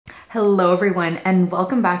Hello everyone, and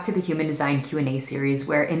welcome back to the Human Design Q&A series,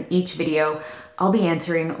 where in each video I'll be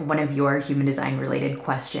answering one of your human design related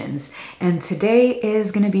questions. And today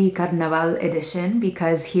is going to be Carnaval edition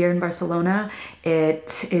because here in Barcelona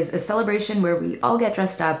it is a celebration where we all get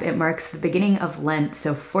dressed up. It marks the beginning of Lent,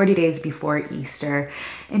 so 40 days before Easter.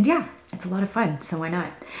 And yeah, it's a lot of fun, so why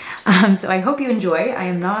not? So I hope you enjoy. I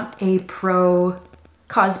am not a pro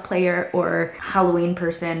cosplayer or Halloween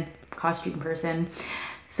person, costume person.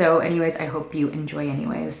 So anyways, I hope you enjoy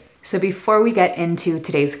anyways. So before we get into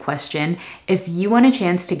today's question, if you want a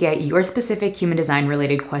chance to get your specific human design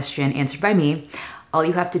related question answered by me, all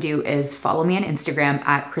you have to do is follow me on Instagram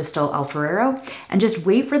at Crystal Alfarero and just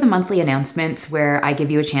wait for the monthly announcements where I give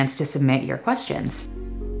you a chance to submit your questions.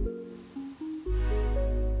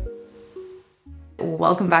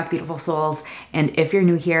 Welcome back, beautiful souls. And if you're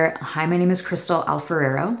new here, hi, my name is Crystal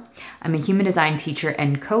Alfarero. I'm a human design teacher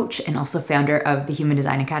and coach and also founder of the Human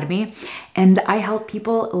Design Academy. And I help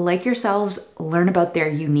people like yourselves learn about their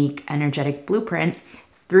unique energetic blueprint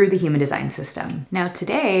through the human design system. Now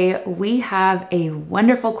today we have a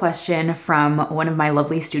wonderful question from one of my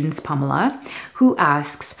lovely students, Pamela, who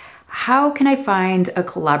asks, how can I find a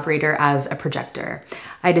collaborator as a projector?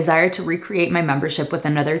 I desire to recreate my membership with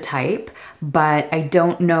another type, but I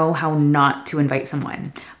don't know how not to invite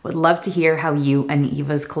someone. Would love to hear how you and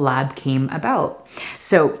Eva's collab came about.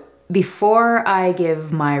 So before I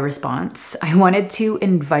give my response, I wanted to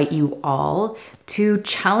invite you all to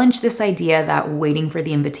challenge this idea that waiting for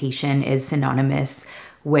the invitation is synonymous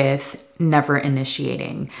with never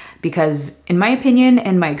initiating, because in my opinion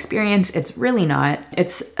and my experience, it's really not.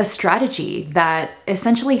 It's a strategy that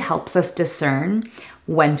essentially helps us discern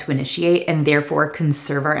when to initiate and therefore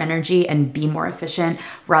conserve our energy and be more efficient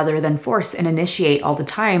rather than force and initiate all the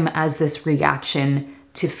time as this reaction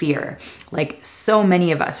to fear, like so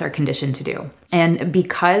many of us are conditioned to do. And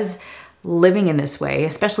because living in this way,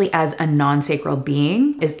 especially as a non-sacral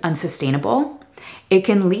being, is unsustainable, it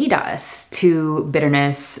can lead us to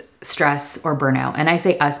bitterness, stress, or burnout. And I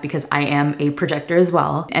say us because I am a projector as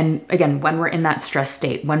well. And again, when we're in that stress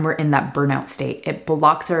state, when we're in that burnout state, it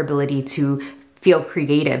blocks our ability to feel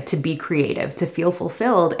creative, to feel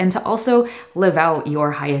fulfilled, and to also live out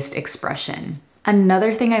your highest expression.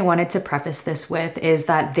 Another thing I wanted to preface this with is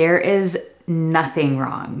that there is nothing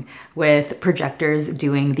wrong with projectors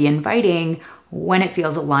doing the inviting when it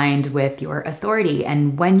feels aligned with your authority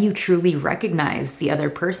and when you truly recognize the other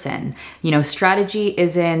person. You know, strategy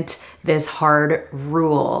isn't this hard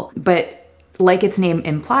rule, but like its name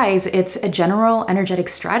implies, it's a general energetic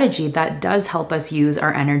strategy that does help us use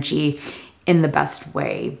our energy in the best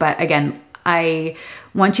way. But again, I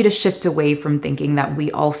want you to shift away from thinking that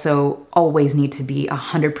we also always need to be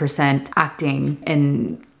 100% acting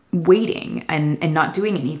and waiting and not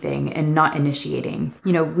doing anything and not initiating.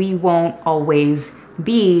 You know, we won't always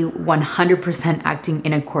be 100% acting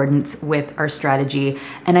in accordance with our strategy.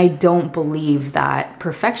 And I don't believe that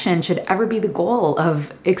perfection should ever be the goal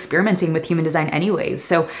of experimenting with human design anyways.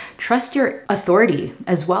 So trust your authority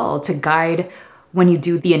as well to guide when you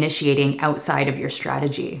do the initiating outside of your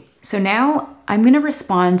strategy. So now I'm going to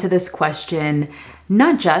respond to this question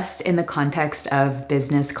not just in the context of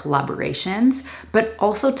business collaborations, but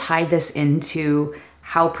also tie this into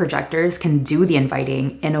how projectors can do the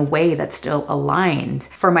inviting in a way that's still aligned.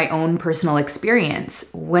 For my own personal experience,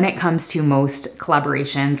 when it comes to most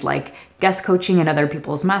collaborations like guest coaching in other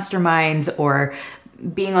people's masterminds or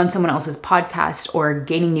being on someone else's podcast or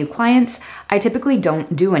gaining new clients, I typically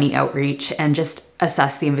don't do any outreach and just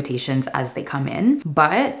assess the invitations as they come in.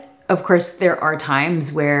 But of course, there are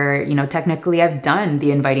times where, you know, technically I've done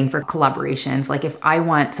the inviting for collaborations. Like if I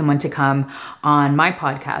want someone to come on my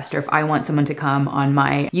podcast or if I want someone to come on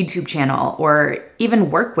my YouTube channel or even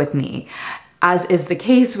work with me, as is the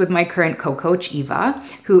case with my current co-coach, Eva,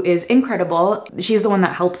 who is incredible. She's the one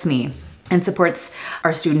that helps me and supports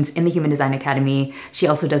our students in the Human Design Academy. She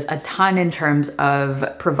also does a ton in terms of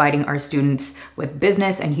providing our students with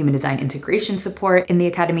business and human design integration support in the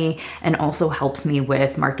Academy, and also helps me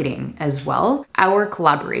with marketing as well. Our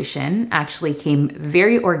collaboration actually came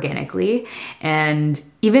very organically, and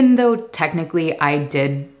even though technically I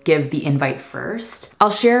did give the invite first,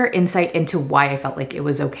 I'll share insight into why I felt like it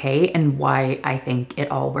was okay and why I think it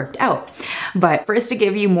all worked out. But first, to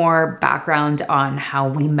give you more background on how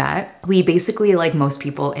we met, we basically, like most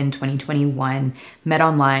people in 2021, met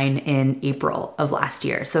online in April of last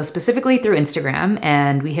year. So specifically through Instagram,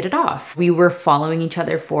 and we hit it off. We were following each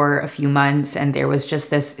other for a few months and there was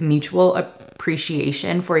just this mutual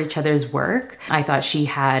appreciation for each other's work. I thought she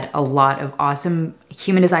had a lot of awesome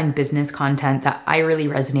human design business content that I really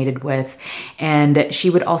resonated with. And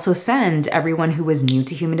she would also send everyone who was new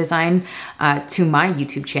to human design to my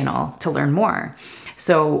YouTube channel to learn more.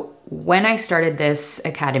 So when I started this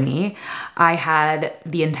academy, I had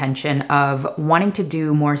the intention of wanting to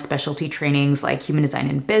do more specialty trainings like human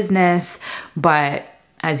design and business, but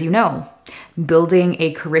as you know, building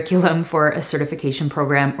a curriculum for a certification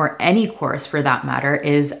program or any course for that matter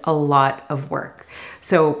is a lot of work.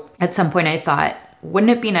 So at some point I thought,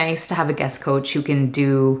 wouldn't it be nice to have a guest coach who can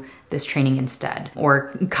do this training instead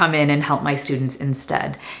or come in and help my students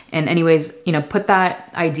instead? And anyways, you know, put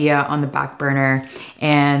that idea on the back burner.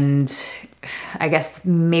 And I guess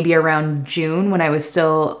maybe around June, when I was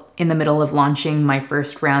still in the middle of launching my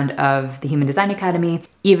first round of the Human Design Academy,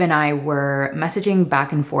 Eve and I were messaging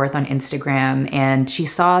back and forth on Instagram, and she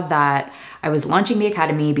saw that I was launching the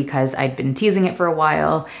academy because I'd been teasing it for a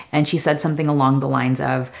while, and she said something along the lines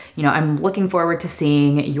of, you know, I'm looking forward to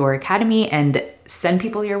seeing your academy and send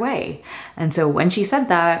people your way. And so when she said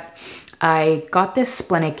that, I got this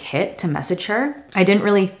splenic hit to message her. I didn't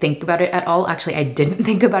really think about it at all. Actually, I didn't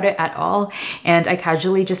think about it at all. And I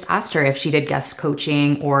casually just asked her if she did guest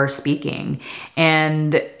coaching or speaking.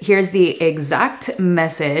 And here's the exact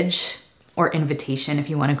message or invitation, if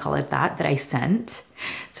you want to call it that, that I sent.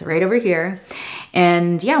 So right over here.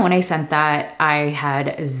 And yeah, when I sent that, I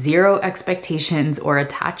had zero expectations or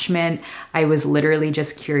attachment. I was literally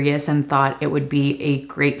just curious and thought it would be a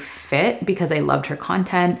great fit because I loved her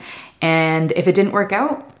content. And if it didn't work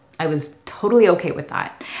out, I was totally okay with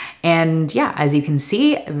that. And yeah, as you can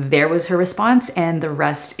see, there was her response, and the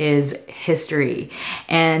rest is history.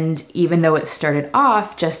 And even though it started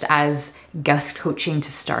off just as guest coaching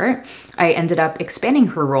to start, I ended up expanding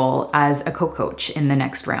her role as a co-coach in the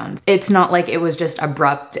next round. It's not like it was just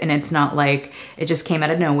abrupt, and it's not like it just came out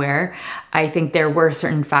of nowhere. I think there were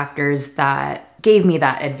certain factors that gave me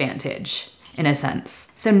that advantage in a sense.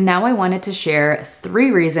 So now I wanted to share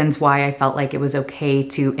 3 reasons why I felt like it was okay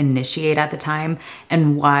to initiate at the time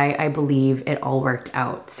and why I believe it all worked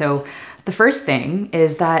out. So the first thing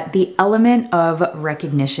is that the element of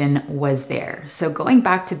recognition was there. So going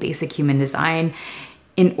back to basic human design,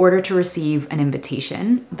 in order to receive an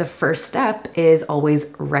invitation, the first step is always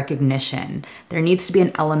recognition. There needs to be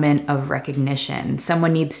an element of recognition.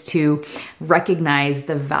 Someone needs to recognize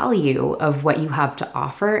the value of what you have to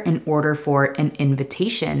offer in order for an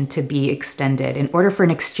invitation to be extended, in order for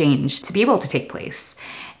an exchange to be able to take place.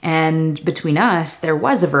 And between us, there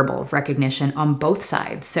was a verbal recognition on both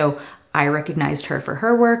sides. So I recognized her for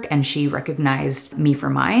her work and she recognized me for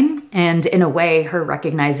mine. And in a way, her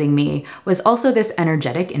recognizing me was also this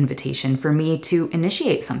energetic invitation for me to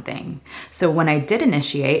initiate something. So when I did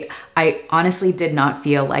initiate, I honestly did not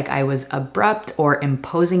feel like I was abrupt or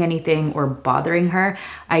imposing anything or bothering her.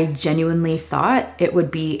 I genuinely thought it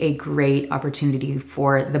would be a great opportunity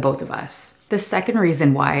for the both of us. The second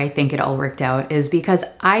reason why I think it all worked out is because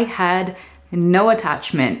I had no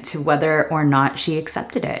attachment to whether or not she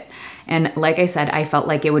accepted it. And like I said, I felt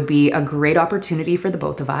like it would be a great opportunity for the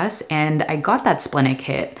both of us. And I got that splenic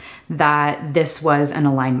hit that this was an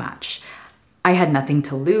aligned match. I had nothing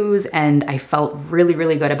to lose and I felt really,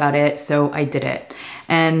 really good about it. So I did it.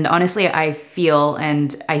 And honestly, I feel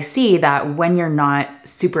and I see that when you're not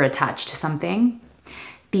super attached to something,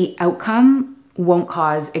 the outcome won't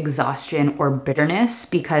cause exhaustion or bitterness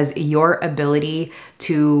because your ability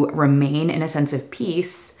to remain in a sense of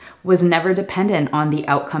peace was never dependent on the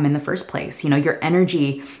outcome in the first place. You know, your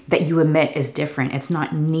energy that you emit is different. It's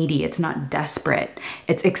not needy, it's not desperate,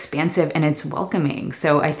 it's expansive and it's welcoming.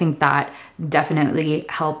 So I think that definitely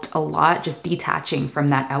helped a lot, just detaching from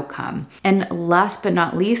that outcome. And last but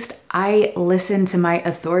not least, I listened to my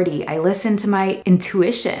authority. I listened to my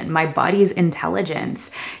intuition, my body's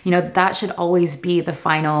intelligence. You know, that should always be the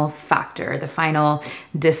final factor, the final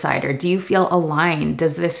decider. Do you feel aligned?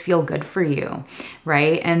 Does this feel good for you?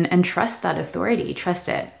 Right? And trust that authority, trust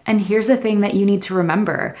it. And here's the thing that you need to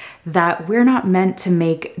remember, that we're not meant to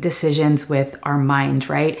make decisions with our mind,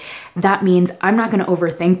 right? That means I'm not going to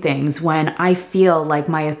overthink things when I feel like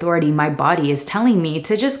my authority, my body is telling me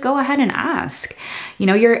to just go ahead and ask. You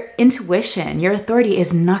know, your intuition, your authority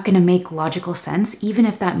is not going to make logical sense, even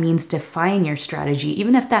if that means defying your strategy,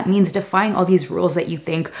 even if that means defying all these rules that you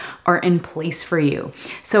think are in place for you.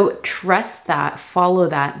 So trust that, follow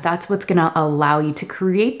that. That's what's going to allow you to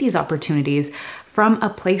create these opportunities from a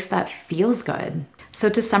place that feels good. So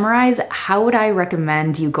to summarize, how would I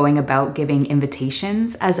recommend you going about giving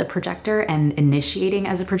invitations as a projector and initiating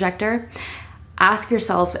as a projector? ask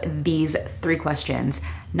yourself these 3 questions.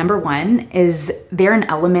 Number 1, is there an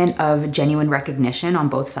element of genuine recognition on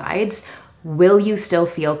both sides? Will you still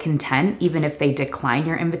feel content even if they decline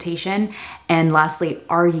your invitation? And lastly,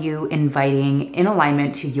 are you inviting in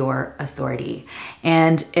alignment to your authority?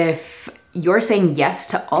 And if you're saying yes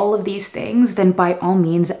to all of these things, then by all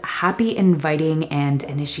means, happy inviting and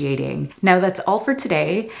initiating. Now that's all for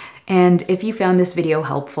today. And if you found this video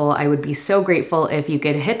helpful, I would be so grateful if you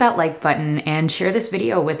could hit that like button and share this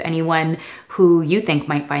video with anyone who you think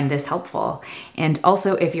might find this helpful. And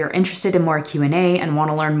also, if you're interested in more Q&A and want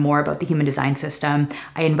to learn more about the human design system,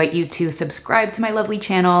 I invite you to subscribe to my lovely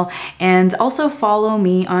channel and also follow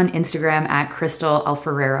me on Instagram at Crystal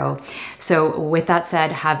Alfarero. So with that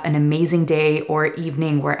said, have an amazing day or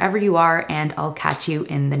evening wherever you are, and I'll catch you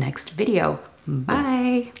in the next video.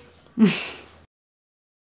 Bye.